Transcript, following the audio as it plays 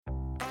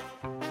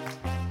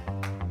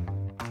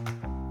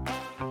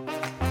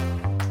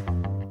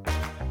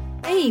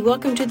Hey,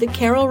 welcome to the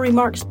Carol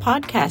Remarks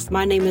podcast.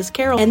 My name is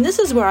Carol, and this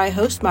is where I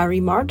host my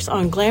remarks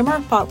on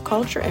glamour, pop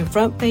culture, and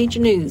front page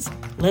news.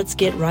 Let's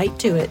get right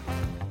to it.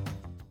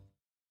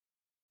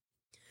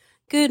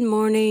 Good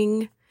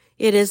morning.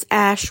 It is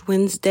Ash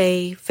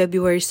Wednesday,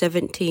 February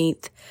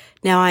 17th.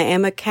 Now, I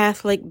am a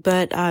Catholic,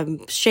 but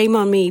shame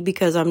on me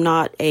because I'm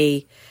not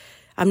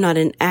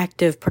an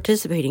active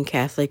participating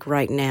Catholic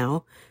right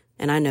now.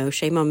 And I know,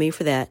 shame on me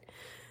for that.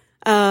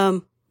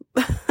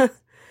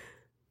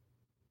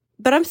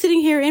 But I'm sitting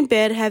here in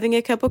bed having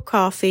a cup of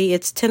coffee.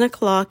 It's 10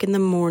 o'clock in the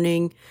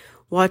morning,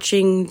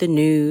 watching the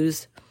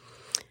news.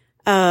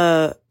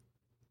 I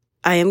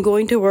am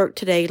going to work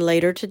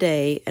later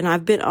today, and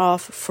I've been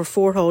off for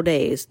 4 whole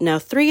days. Now,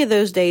 3 of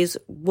those days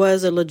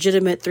was a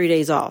legitimate 3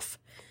 days off.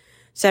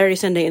 Saturday,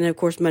 Sunday, and of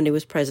course Monday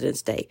was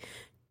President's Day.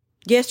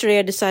 Yesterday,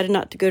 I decided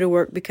not to go to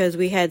work because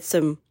we had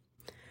some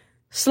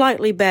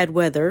slightly bad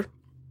weather,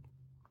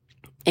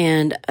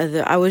 and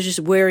I was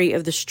just wary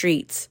of the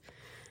streets.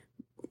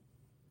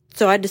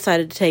 So I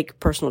decided to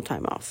take personal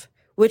time off,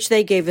 which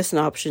they gave us an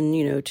option,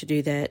 to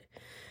do that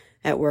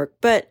at work.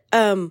 But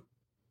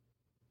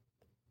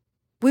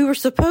we were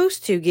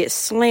supposed to get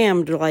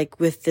slammed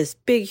with this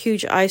big,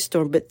 huge ice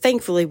storm, but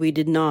thankfully we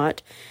did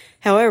not.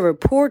 However,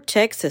 poor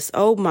Texas,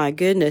 oh my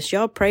goodness,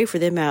 y'all pray for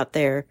them out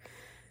there.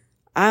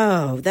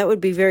 Oh, that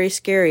would be very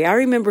scary. I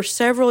remember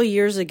several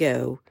years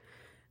ago,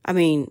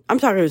 I'm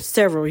talking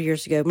several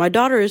years ago. My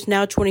daughter is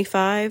now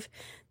 25.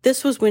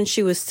 This was when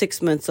she was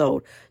 6 months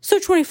old. So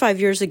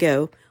 25 years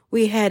ago,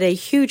 we had a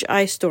huge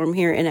ice storm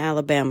here in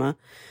Alabama.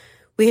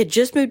 We had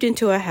just moved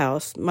into a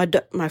house.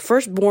 My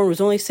firstborn was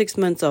only 6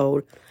 months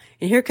old.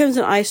 And here comes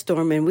an ice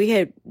storm, and we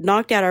had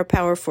knocked out our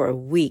power for a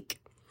week.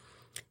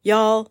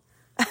 Y'all,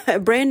 a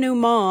brand new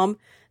mom,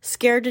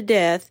 scared to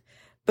death.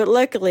 But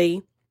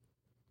luckily,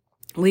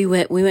 we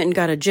went and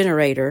got a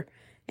generator,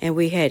 and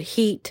we had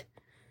heat,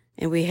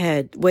 and we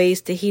had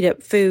ways to heat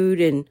up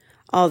food and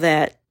all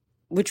that,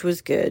 which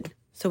was good.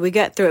 So we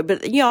got through it.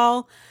 But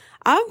y'all,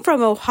 I'm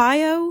from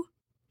Ohio,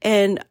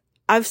 and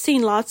I've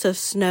seen lots of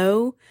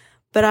snow,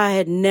 but I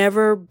had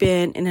never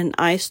been in an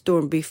ice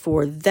storm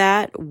before.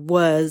 That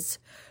was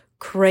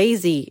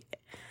crazy.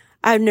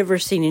 I've never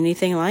seen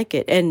anything like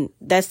it. And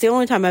that's the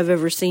only time I've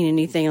ever seen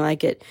anything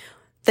like it.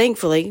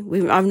 Thankfully,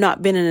 I've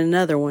not been in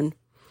another one.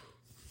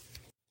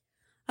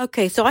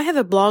 Okay, so I have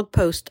a blog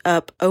post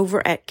up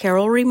over at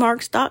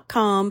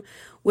carolremarks.com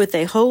with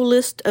a whole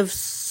list of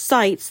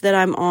sites that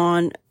I'm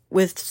on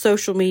with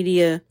social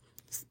media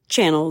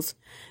channels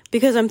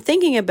because I'm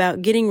thinking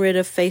about getting rid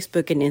of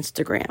Facebook and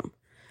Instagram.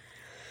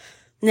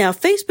 Now,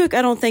 Facebook,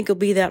 I don't think will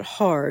be that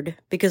hard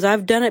because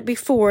I've done it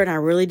before and I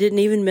really didn't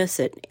even miss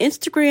it.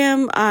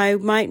 Instagram, I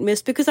might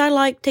miss because I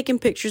like taking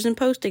pictures and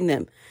posting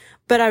them.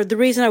 But the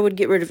reason I would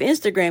get rid of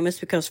Instagram is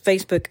because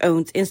Facebook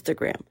owns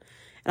Instagram.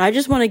 And I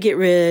just want to get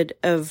rid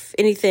of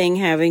anything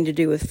having to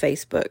do with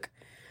Facebook.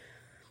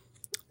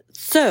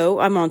 So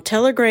I'm on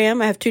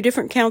Telegram. I have 2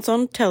 different accounts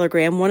on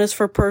Telegram. One is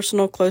for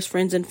personal, close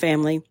friends and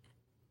family.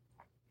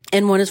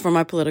 And one is for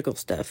my political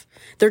stuff.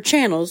 They're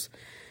channels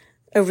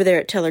over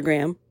there at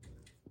Telegram.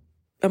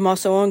 I'm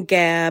also on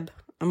Gab.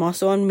 I'm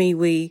also on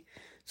MeWe.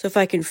 So if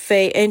I can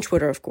and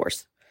Twitter, of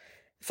course.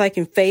 If I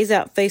can phase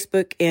out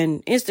Facebook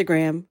and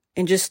Instagram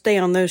and just stay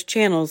on those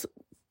channels,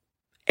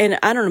 and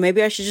I don't know,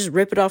 maybe I should just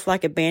rip it off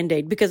like a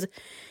Band-Aid, because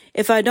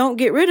if I don't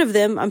get rid of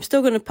them, I'm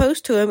still going to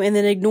post to them and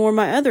then ignore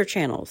my other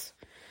channels.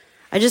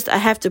 I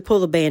have to pull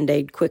the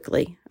Band-Aid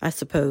quickly, I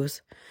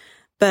suppose.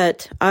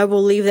 But I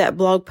will leave that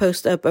blog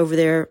post up over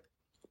there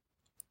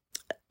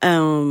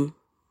on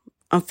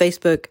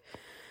Facebook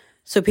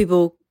so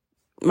people,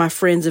 my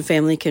friends and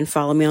family, can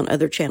follow me on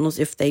other channels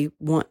if they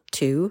want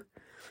to.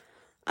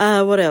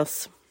 What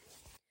else?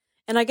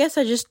 And I guess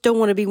I just don't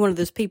want to be one of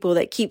those people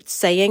that keep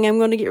saying I'm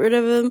going to get rid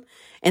of them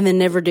and then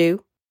never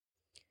do.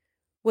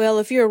 Well,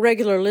 if you're a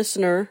regular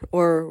listener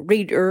or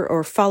reader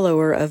or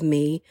follower of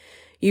me,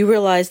 you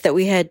realize that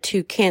we had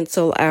to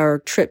cancel our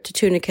trip to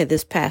Tunica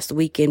this past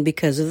weekend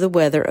because of the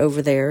weather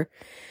over there.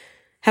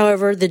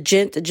 However, the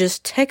gent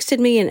just texted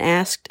me and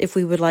asked if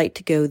we would like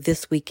to go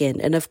this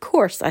weekend. And of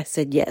course, I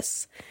said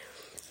yes.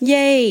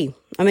 Yay!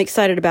 I'm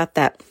excited about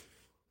that.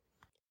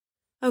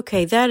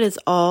 Okay, that is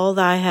all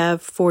that I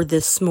have for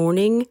this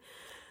morning.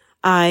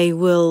 I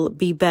will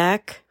be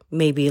back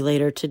maybe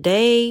later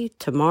today,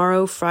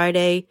 tomorrow,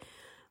 Friday.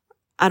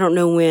 I don't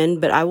know when,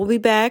 but I will be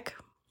back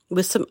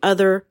with some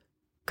other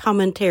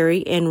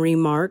commentary and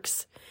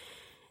remarks.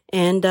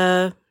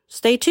 And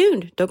stay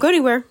tuned. Don't go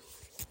anywhere.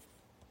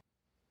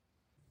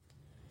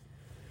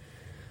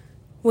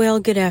 Well,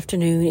 good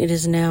afternoon. It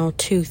is now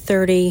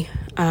 2:30.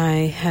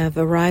 I have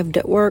arrived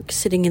at work,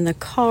 sitting in the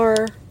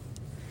car.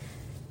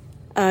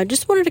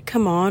 Just wanted to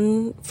come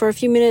on for a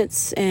few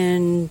minutes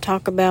and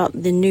talk about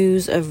the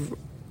news of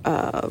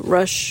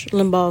Rush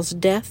Limbaugh's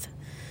death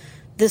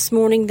this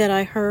morning that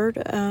I heard.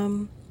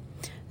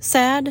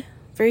 Sad,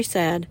 very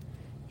sad.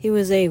 He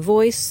was a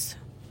voice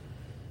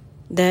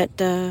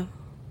that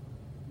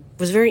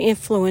was very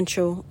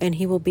influential, and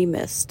he will be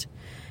missed.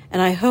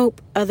 And I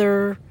hope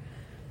other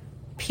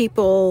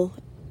people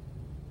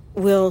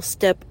will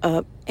step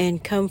up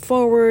and come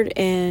forward,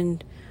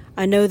 and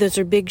I know those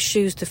are big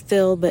shoes to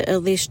fill, but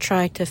at least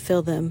try to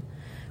fill them.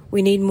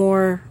 We need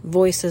more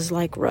voices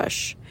like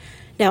Rush.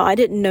 Now, I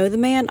didn't know the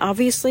man,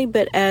 obviously,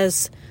 but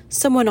as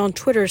someone on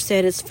Twitter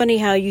said, it's funny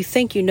how you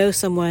think you know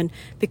someone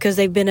because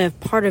they've been a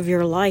part of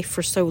your life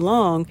for so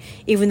long,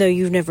 even though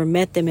you've never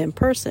met them in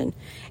person.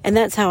 And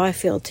that's how I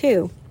feel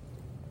too.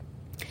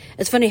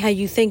 It's funny how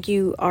you think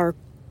you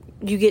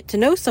get to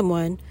know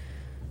someone,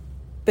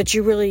 but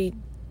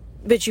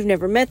you've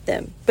never met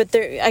them. But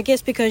I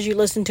guess because you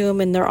listen to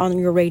them and they're on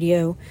your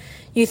radio,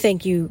 you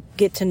think you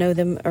get to know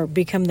them or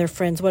become their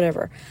friends,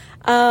 whatever.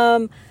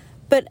 And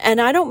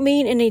I don't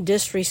mean any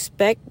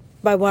disrespect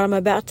by what I'm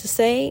about to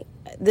say.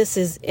 This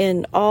is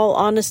in all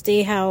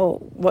honesty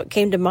what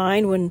came to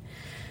mind when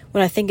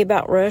I think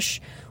about Rush.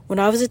 When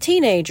I was a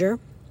teenager,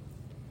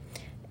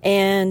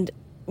 and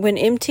when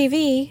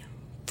MTV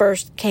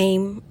first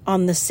came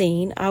on the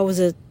scene, I was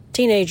a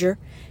teenager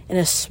in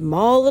a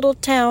small little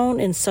town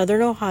in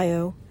southern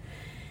Ohio.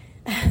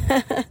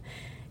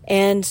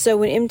 And so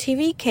when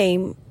MTV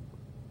came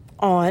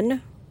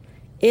on,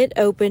 it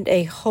opened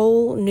a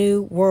whole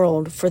new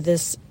world for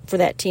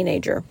that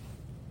teenager.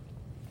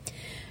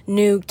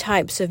 New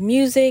types of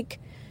music,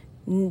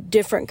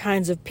 different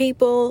kinds of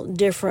people,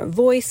 different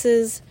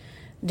voices,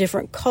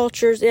 different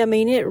cultures. I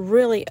mean, it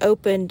really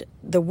opened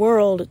the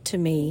world to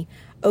me,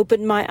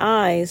 opened my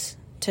eyes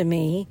to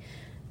me,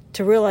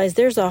 to realize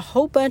there's a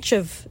whole bunch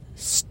of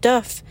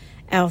stuff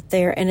out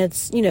there, and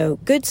it's,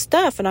 good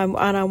stuff, and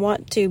I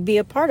want to be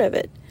a part of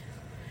it.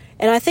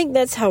 And I think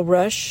that's how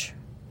Rush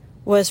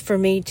was for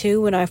me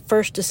too when I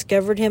first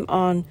discovered him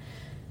on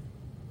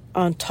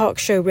talk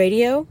show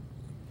radio.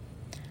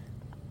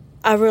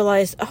 I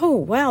realized, oh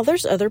wow,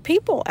 there's other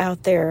people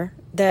out there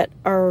that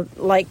are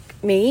like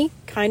me,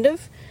 kind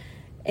of,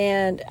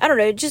 and I don't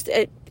know,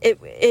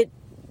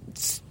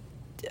 it's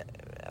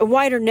a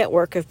wider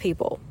network of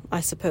people,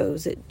 I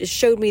suppose. It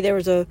showed me there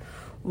was a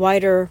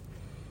wider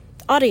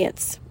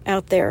audience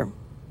out there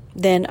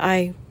than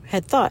I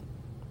had thought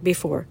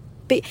before.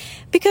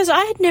 Because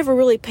I had never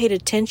really paid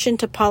attention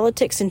to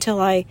politics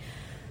until I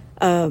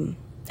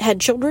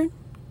had children.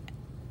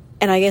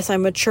 And I guess I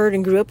matured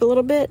and grew up a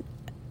little bit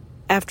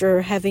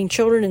after having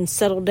children and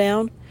settled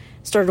down,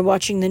 started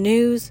watching the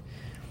news.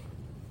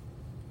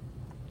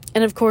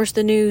 And of course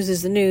the news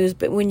is the news,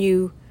 but when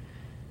you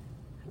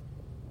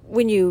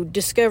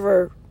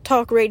discover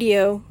talk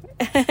radio,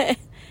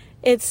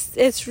 it's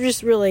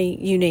just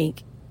really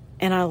unique,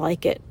 and I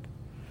like it.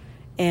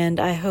 And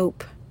I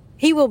hope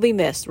he will be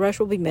missed. Rush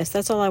will be missed.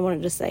 That's all I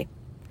wanted to say.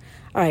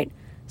 All right.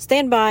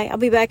 Stand by. I'll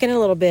be back in a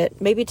little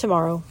bit. Maybe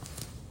tomorrow.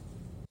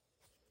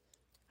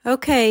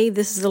 Okay.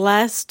 This is the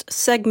last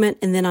segment,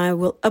 and then I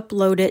will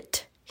upload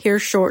it here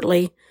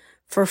shortly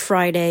for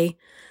Friday.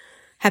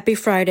 Happy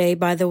Friday,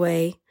 by the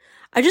way.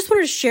 I just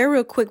wanted to share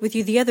real quick with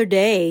you the other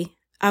day.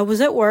 I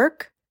was at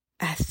work.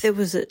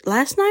 Was it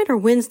last night or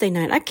Wednesday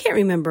night? I can't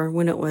remember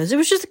when it was. It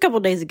was just a couple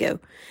days ago.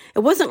 It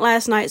wasn't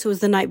last night, so it was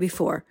the night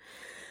before.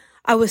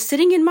 I was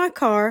sitting in my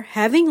car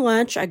having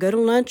lunch. I go to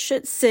lunch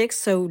at 6,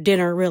 so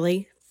dinner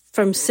really.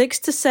 From 6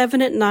 to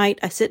 7 at night,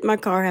 I sit in my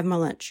car, have my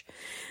lunch.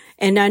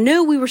 And I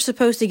knew we were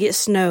supposed to get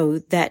snow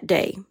that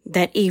day,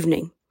 that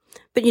evening.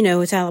 But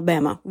it's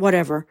Alabama,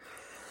 whatever.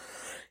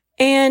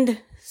 And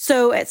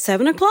so at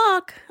 7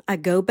 o'clock, I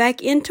go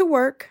back into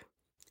work.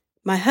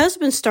 My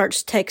husband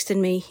starts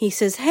texting me. He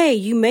says, hey,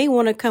 you may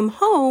want to come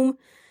home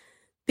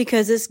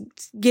because it's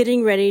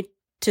getting ready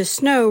to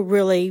snow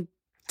really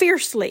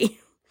fiercely.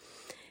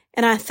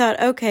 And I thought,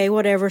 okay,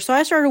 whatever. So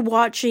I started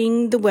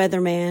watching the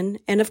weatherman.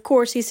 And of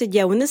course, he said,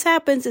 yeah, when this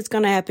happens, it's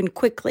going to happen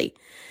quickly.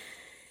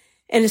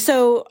 And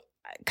so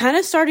I kind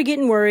of started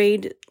getting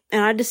worried.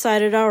 And I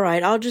decided, all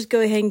right, I'll just go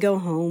ahead and go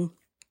home.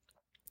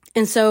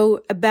 And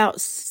so right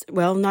at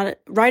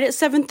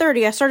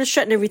 7:30, I started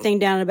shutting everything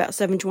down at about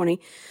 7:20.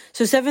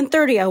 So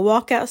 7:30, I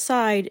walk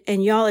outside,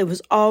 and y'all, it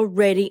was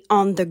already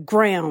on the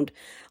ground.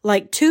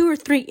 Like 2 or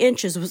 3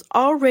 inches was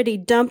already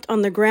dumped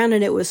on the ground,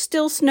 and it was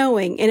still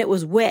snowing, and it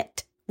was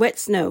wet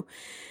snow.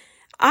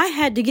 I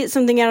had to get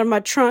something out of my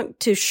trunk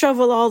to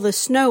shovel all the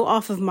snow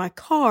off of my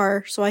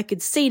car so I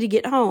could see to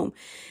get home.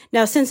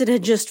 Now, since it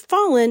had just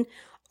fallen,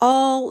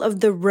 all of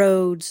the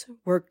roads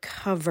were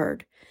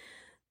covered.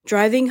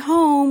 Driving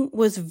home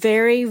was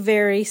very,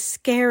 very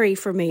scary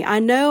for me. I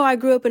know I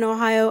grew up in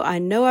Ohio. I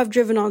know I've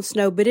driven on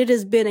snow, but it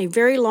has been a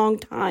very long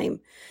time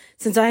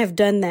since I have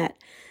done that.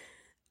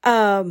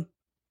 So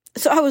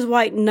I was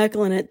white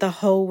knuckling it the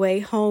whole way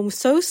home,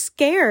 so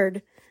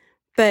scared.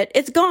 But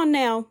it's gone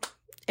now.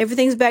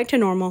 Everything's back to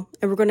normal,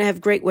 and we're going to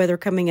have great weather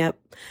coming up.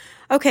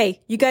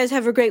 Okay, you guys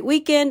have a great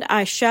weekend.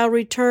 I shall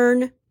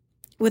return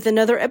with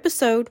another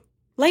episode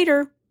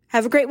later.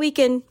 Have a great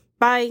weekend.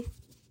 Bye.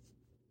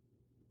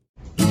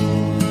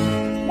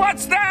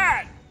 What's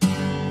that?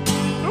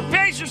 Who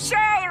pays your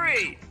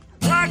salary?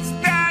 What's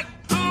that?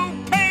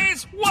 Who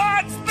pays?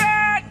 What's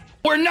that?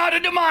 We're not a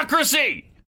democracy!